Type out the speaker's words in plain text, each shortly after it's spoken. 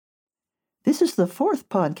This is the fourth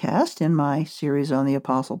podcast in my series on the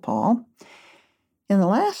Apostle Paul. In the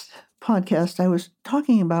last podcast, I was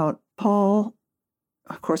talking about Paul.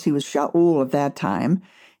 Of course, he was Shaul at that time.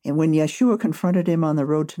 And when Yeshua confronted him on the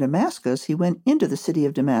road to Damascus, he went into the city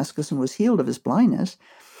of Damascus and was healed of his blindness.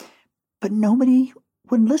 But nobody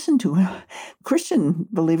would listen to him. Christian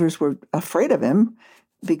believers were afraid of him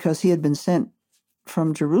because he had been sent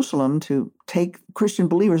from Jerusalem to take Christian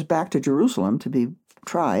believers back to Jerusalem to be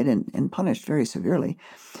tried and punished very severely.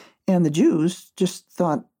 And the Jews just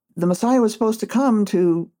thought the Messiah was supposed to come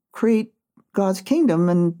to create God's kingdom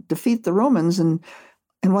and defeat the Romans. And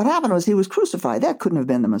what happened was he was crucified. That couldn't have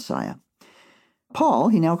been the Messiah. Paul,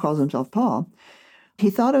 he now calls himself Paul, he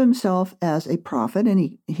thought of himself as a prophet,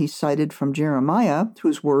 and he cited from Jeremiah,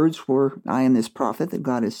 whose words were, "I am this prophet that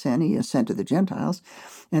God has sent. He has sent to the Gentiles."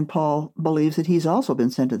 And Paul believes that he's also been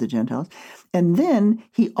sent to the Gentiles. And then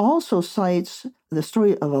he also cites the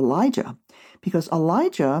story of Elijah, because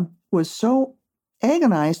Elijah was so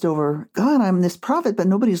agonized over, God, I'm this prophet, but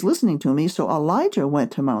nobody's listening to me. So Elijah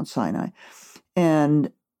went to Mount Sinai.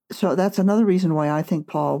 And so that's another reason why I think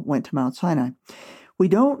Paul went to Mount Sinai. We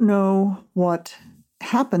don't know what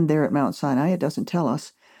happened there at Mount Sinai. It doesn't tell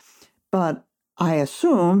us. But I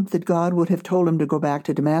assume that God would have told him to go back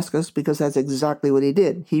to Damascus, because that's exactly what he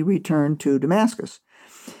did. He returned to Damascus.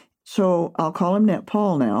 So I'll call him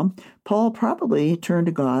Paul now. Paul probably turned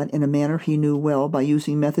to God in a manner he knew well by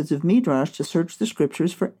using methods of Midrash to search the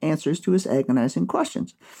scriptures for answers to his agonizing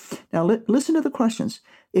questions. Now listen to the questions.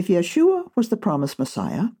 If Yeshua was the promised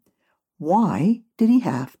Messiah, why did he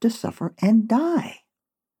have to suffer and die?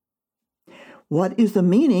 What is the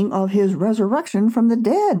meaning of his resurrection from the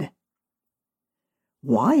dead?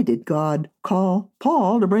 Why did God call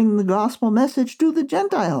Paul to bring the gospel message to the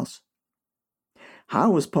Gentiles? How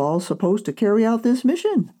was Paul supposed to carry out this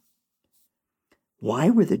mission? Why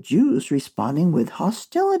were the Jews responding with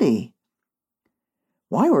hostility?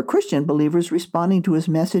 Why were Christian believers responding to his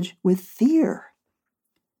message with fear?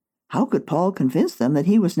 How could Paul convince them that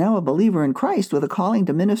he was now a believer in Christ with a calling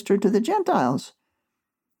to minister to the Gentiles?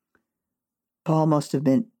 Paul must have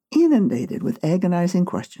been inundated with agonizing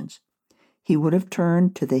questions. He would have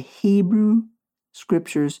turned to the Hebrew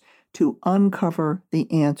scriptures to uncover the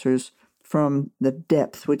answers from the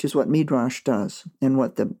depth, which is what Midrash does, and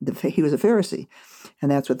what he was a Pharisee, and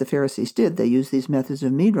that's what the Pharisees did. They used these methods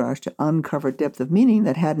of Midrash to uncover depth of meaning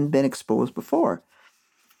that hadn't been exposed before.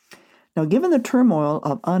 Now, given the turmoil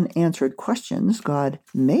of unanswered questions, God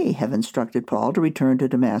may have instructed Paul to return to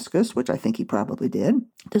Damascus, which I think he probably did,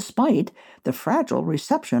 despite the fragile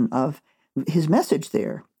reception of his message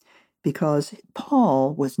there, because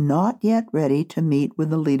Paul was not yet ready to meet with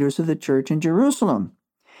the leaders of the church in Jerusalem.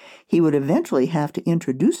 He would eventually have to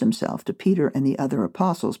introduce himself to Peter and the other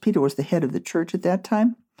apostles. Peter was the head of the church at that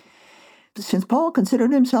time, since Paul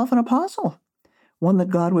considered himself an apostle, one that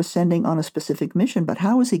God was sending on a specific mission. But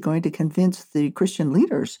how was he going to convince the Christian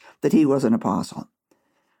leaders that he was an apostle?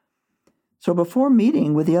 So before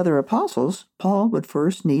meeting with the other apostles, Paul would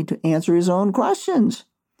first need to answer his own questions.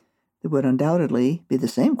 They would undoubtedly be the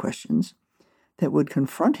same questions that would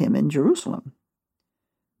confront him in Jerusalem.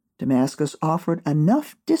 Damascus offered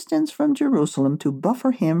enough distance from Jerusalem to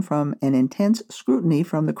buffer him from an intense scrutiny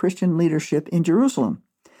from the Christian leadership in Jerusalem.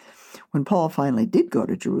 When Paul finally did go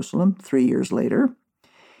to Jerusalem 3 years later,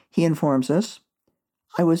 he informs us,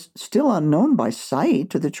 "I was still unknown by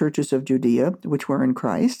sight to the churches of Judea, which were in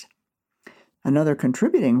Christ." Another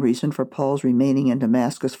contributing reason for Paul's remaining in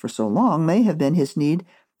Damascus for so long may have been his need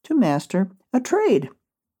to master a trade.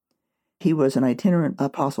 He was an itinerant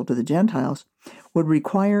apostle to the Gentiles, would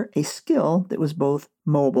require a skill that was both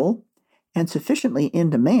mobile and sufficiently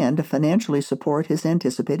in demand to financially support his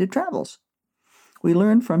anticipated travels. We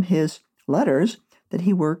learn from his letters that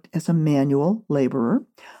he worked as a manual laborer,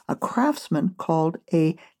 a craftsman called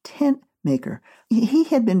a tent maker. He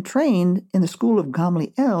had been trained in the school of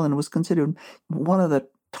Gamaliel and was considered one of the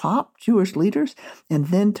top Jewish leaders, and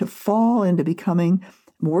then to fall into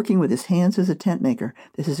working with his hands as a tent maker.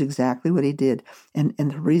 This is exactly what he did. And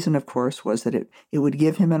the reason, of course, was that it would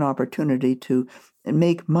give him an opportunity to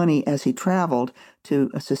make money as he traveled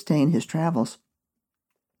to sustain his travels.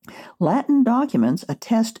 Latin documents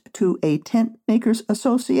attest to a tent makers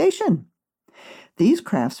association. These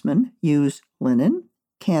craftsmen use linen,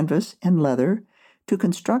 canvas, and leather to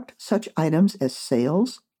construct such items as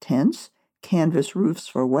sails, tents, canvas roofs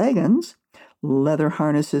for wagons, leather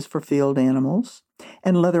harnesses for field animals,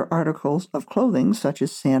 and leather articles of clothing such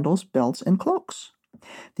as sandals, belts, and cloaks.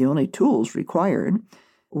 The only tools required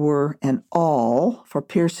were an awl for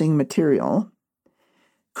piercing material,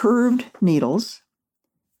 curved needles,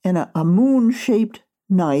 and a moon-shaped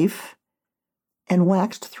knife and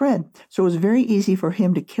waxed thread, so it was very easy for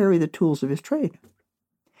him to carry the tools of his trade.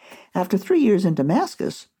 After 3 years in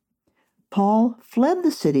Damascus, Paul fled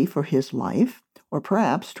the city for his life, or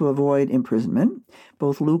perhaps to avoid imprisonment.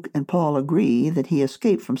 Both Luke and Paul agree that he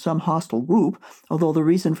escaped from some hostile group, although the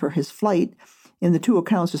reason for his flight in the two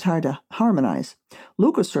accounts is hard to harmonize.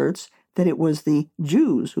 Luke asserts that it was the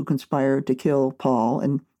Jews who conspired to kill Paul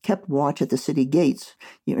and kept watch at the city gates.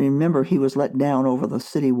 You remember he was let down over the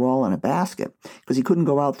city wall in a basket because he couldn't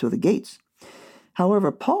go out through the gates.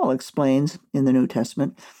 However, Paul explains in the New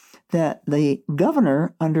Testament that the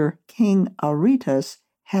governor under King Aretas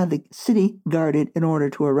had the city guarded in order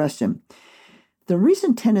to arrest him. The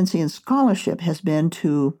recent tendency in scholarship has been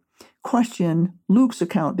to question Luke's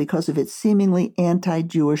account because of its seemingly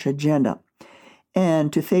anti-Jewish agenda,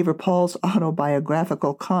 and to favor Paul's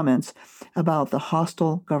autobiographical comments about the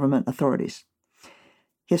hostile government authorities.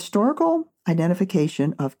 Historical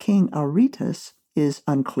identification of King Aretas is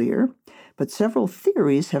unclear, but several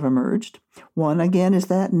theories have emerged. One, again, is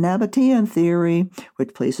that Nabatean theory,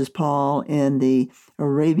 which places Paul in the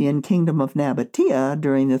Arabian kingdom of Nabatea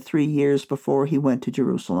during the 3 years before he went to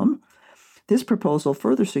Jerusalem. This proposal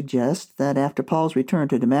further suggests that after Paul's return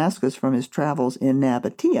to Damascus from his travels in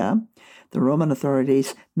Nabatea, the Roman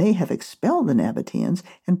authorities may have expelled the Nabateans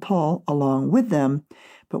and Paul along with them.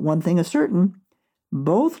 But one thing is certain,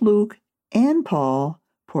 both Luke and Paul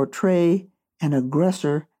portray an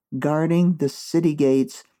aggressor guarding the city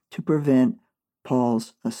gates to prevent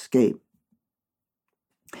Paul's escape.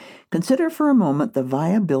 Consider for a moment the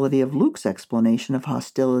viability of Luke's explanation of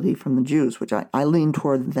hostility from the Jews, which I lean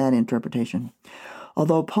toward that interpretation.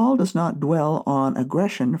 Although Paul does not dwell on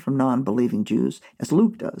aggression from non-believing Jews, as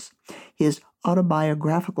Luke does, his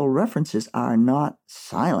autobiographical references are not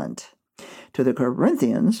silent. To the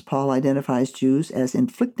Corinthians, Paul identifies Jews as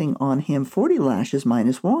inflicting on him 40 lashes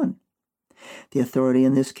minus 1. The authority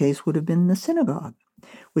in this case would have been the synagogue,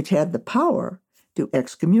 which had the power to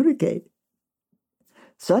excommunicate.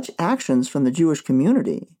 Such actions from the Jewish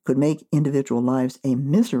community could make individual lives a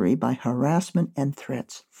misery by harassment and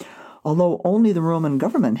threats. Although only the Roman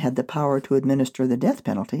government had the power to administer the death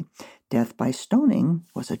penalty, death by stoning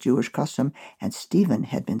was a Jewish custom, and Stephen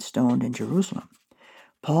had been stoned in Jerusalem.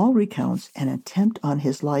 Paul recounts an attempt on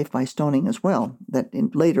his life by stoning as well,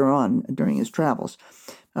 later on during his travels.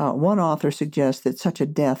 One author suggests that such a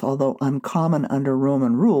death, although uncommon under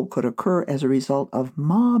Roman rule, could occur as a result of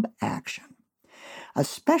mob action,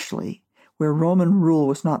 especially where Roman rule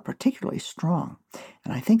was not particularly strong.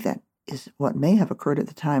 And I think that is what may have occurred at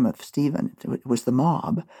the time of Stephen. It was the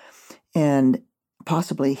mob, and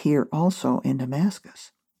possibly here also in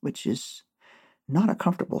Damascus, which is not a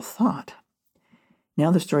comfortable thought. Now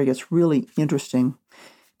the story gets really interesting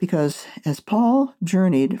because as Paul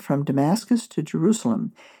journeyed from Damascus to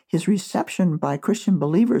Jerusalem, his reception by Christian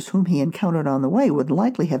believers whom he encountered on the way would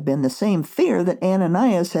likely have been the same fear that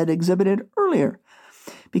Ananias had exhibited earlier,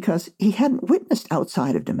 because he hadn't witnessed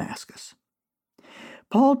outside of Damascus.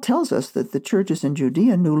 Paul tells us that the churches in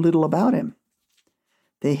Judea knew little about him.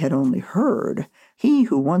 They had only heard, "He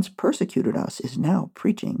who once persecuted us is now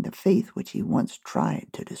preaching the faith which he once tried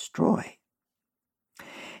to destroy."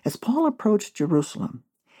 As Paul approached Jerusalem,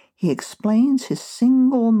 he explains his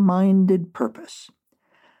single-minded purpose.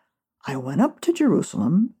 "I went up to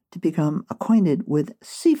Jerusalem to become acquainted with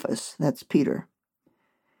Cephas," that's Peter.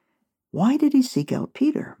 Why did he seek out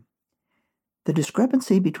Peter? The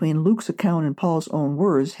discrepancy between Luke's account and Paul's own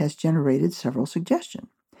words has generated several suggestions.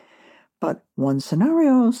 But one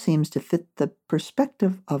scenario seems to fit the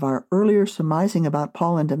perspective of our earlier surmising about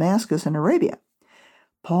Paul in Damascus and Arabia.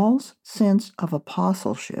 Paul's sense of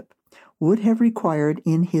apostleship would have required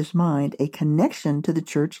in his mind a connection to the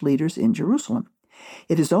church leaders in Jerusalem.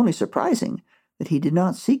 It is only surprising that he did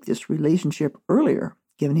not seek this relationship earlier,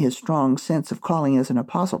 given his strong sense of calling as an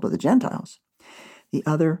apostle to the Gentiles. The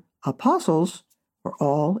other apostles were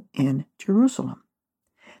all in Jerusalem.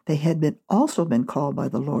 They had also been called by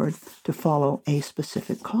the Lord to follow a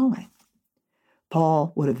specific calling.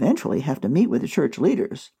 Paul would eventually have to meet with the church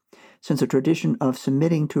leaders, since a tradition of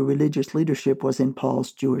submitting to religious leadership was in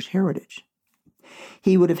Paul's Jewish heritage.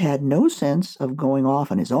 He would have had no sense of going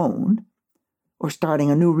off on his own or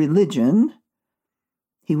starting a new religion.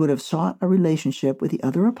 He would have sought a relationship with the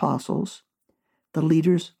other apostles, the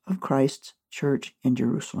leaders of Christ's church in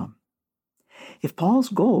Jerusalem. If Paul's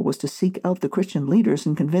goal was to seek out the Christian leaders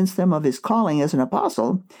and convince them of his calling as an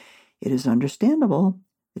apostle, it is understandable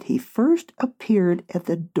that he first appeared at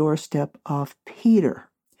the doorstep of Peter,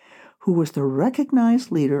 who was the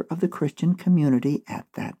recognized leader of the Christian community at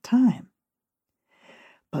that time.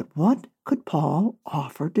 But what could Paul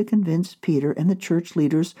offer to convince Peter and the church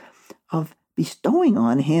leaders of bestowing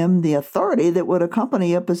on him the authority that would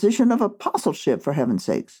accompany a position of apostleship, for heaven's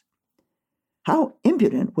sakes. How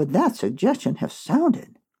impudent would that suggestion have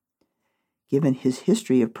sounded? Given his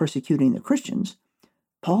history of persecuting the Christians,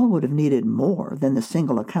 Paul would have needed more than the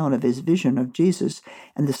single account of his vision of Jesus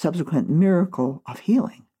and the subsequent miracle of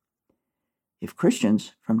healing. If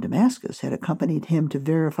Christians from Damascus had accompanied him to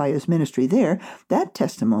verify his ministry there, that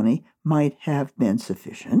testimony might have been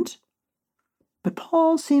sufficient. But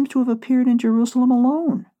Paul seems to have appeared in Jerusalem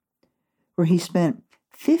alone, where he spent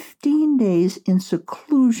 15 days in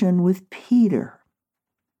seclusion with Peter.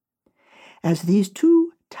 As these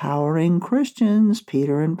two towering Christians,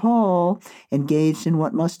 Peter and Paul, engaged in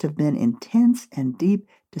what must have been intense and deep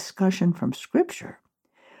discussion from Scripture,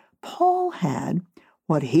 Paul had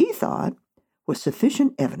what he thought was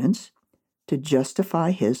sufficient evidence to justify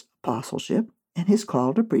his apostleship and his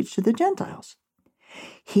call to preach to the Gentiles.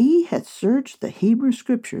 He had searched the Hebrew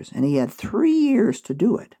Scriptures, and he had 3 years to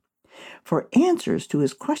do it, for answers to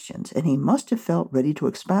his questions, and he must have felt ready to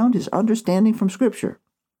expound his understanding from Scripture.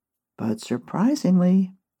 But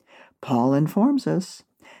surprisingly, Paul informs us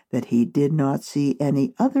that he did not see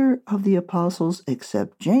any other of the apostles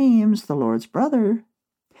except James, the Lord's brother.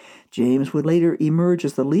 James would later emerge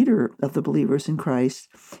as the leader of the believers in Christ,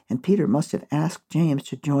 and Peter must have asked James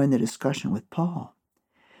to join the discussion with Paul.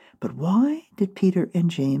 But why did Peter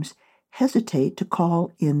and James hesitate to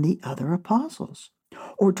call in the other apostles,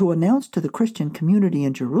 or to announce to the Christian community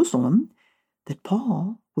in Jerusalem that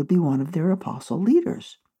Paul would be one of their apostle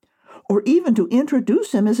leaders, or even to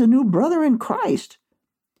introduce him as a new brother in Christ?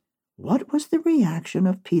 What was the reaction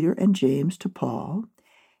of Peter and James to Paul,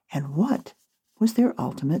 and what was their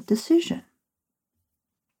ultimate decision?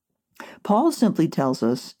 Paul simply tells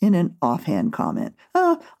us in an offhand comment,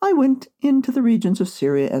 I went into the regions of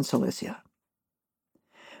Syria and Cilicia.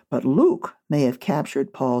 But Luke may have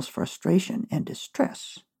captured Paul's frustration and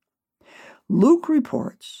distress. Luke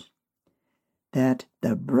reports that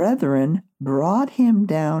the brethren brought him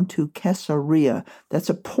down to Caesarea. That's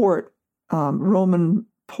a port, Roman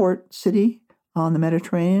port city on the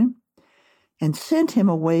Mediterranean, and sent him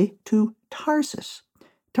away to Tarsus.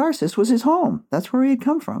 Tarsus was his home. That's where he had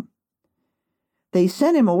come from. They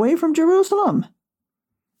sent him away from Jerusalem,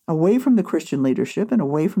 away from the Christian leadership and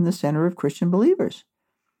away from the center of Christian believers.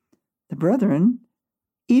 The brethren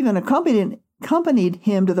even accompanied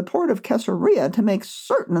him to the port of Caesarea to make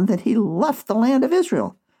certain that he left the land of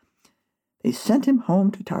Israel. They sent him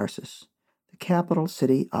home to Tarsus, the capital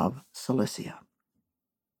city of Cilicia.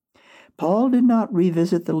 Paul did not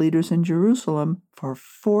revisit the leaders in Jerusalem for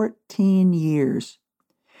 14 years.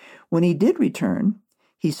 When he did return,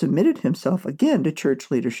 he submitted himself again to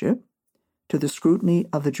church leadership, to the scrutiny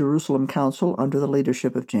of the Jerusalem Council under the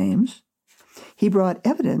leadership of James. He brought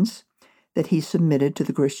evidence that he submitted to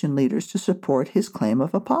the Christian leaders to support his claim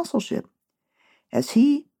of apostleship. As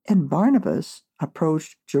he and Barnabas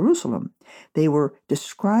approached Jerusalem, they were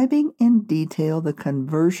describing in detail the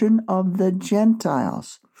conversion of the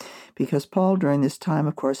Gentiles, because Paul during this time,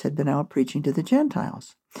 of course, had been out preaching to the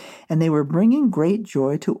Gentiles, and they were bringing great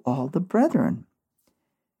joy to all the brethren.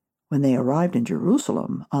 When they arrived in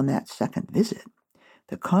Jerusalem on that second visit,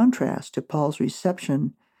 the contrast to Paul's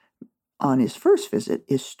reception on his first visit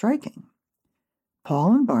is striking.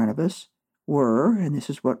 Paul and Barnabas were, and this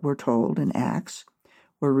is what we're told in Acts,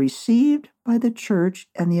 were received by the church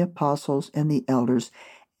and the apostles and the elders,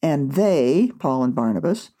 and they, Paul and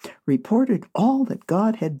Barnabas, reported all that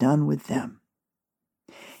God had done with them.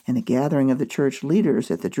 In the gathering of the church leaders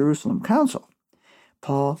at the Jerusalem Council,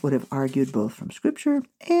 Paul would have argued both from Scripture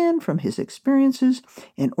and from his experiences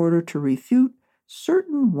in order to refute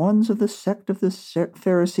certain ones of the sect of the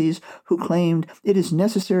Pharisees who claimed it is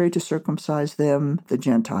necessary to circumcise them, the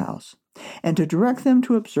Gentiles, and to direct them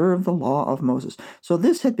to observe the law of Moses. So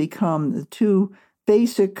this had become the two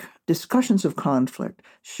basic discussions of conflict.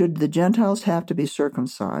 Should the Gentiles have to be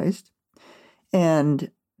circumcised? And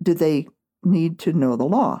did they need to know the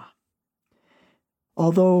law?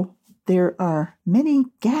 Although there are many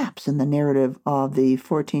gaps in the narrative of the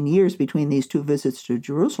 14 years between these two visits to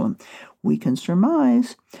Jerusalem, we can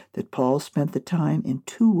surmise that Paul spent the time in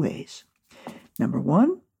 2 ways. Number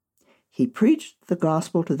 1, he preached the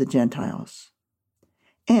gospel to the Gentiles.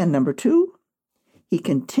 And number 2, he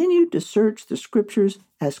continued to search the Scriptures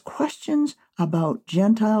as questions about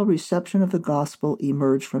Gentile reception of the gospel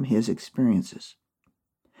emerged from his experiences.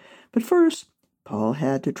 But first, Paul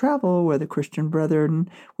had to travel where the Christian brethren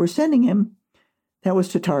were sending him. That was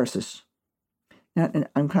to Tarsus. Now, and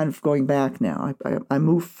I'm kind of going back now. I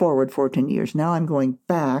moved forward 14 years. Now I'm going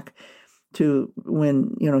back to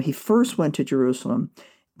when he first went to Jerusalem,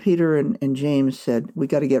 Peter and James said, we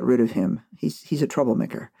got to get rid of him. He's a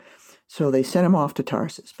troublemaker. So they sent him off to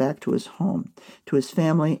Tarsus, back to his home, to his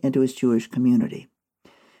family, and to his Jewish community.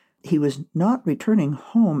 He was not returning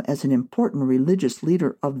home as an important religious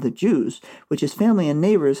leader of the Jews, which his family and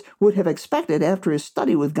neighbors would have expected after his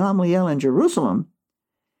study with Gamaliel in Jerusalem.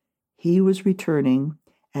 He was returning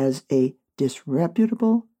as a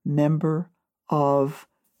disreputable member of,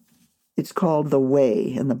 it's called the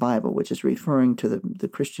Way in the Bible, which is referring to the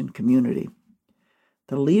Christian community.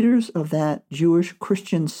 The leaders of that Jewish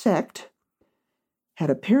Christian sect had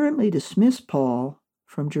apparently dismissed Paul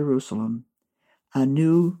from Jerusalem. A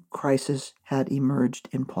new crisis had emerged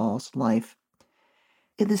in Paul's life.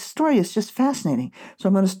 This story is just fascinating. So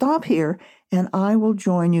I'm going to stop here, and I will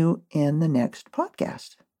join you in the next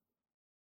podcast.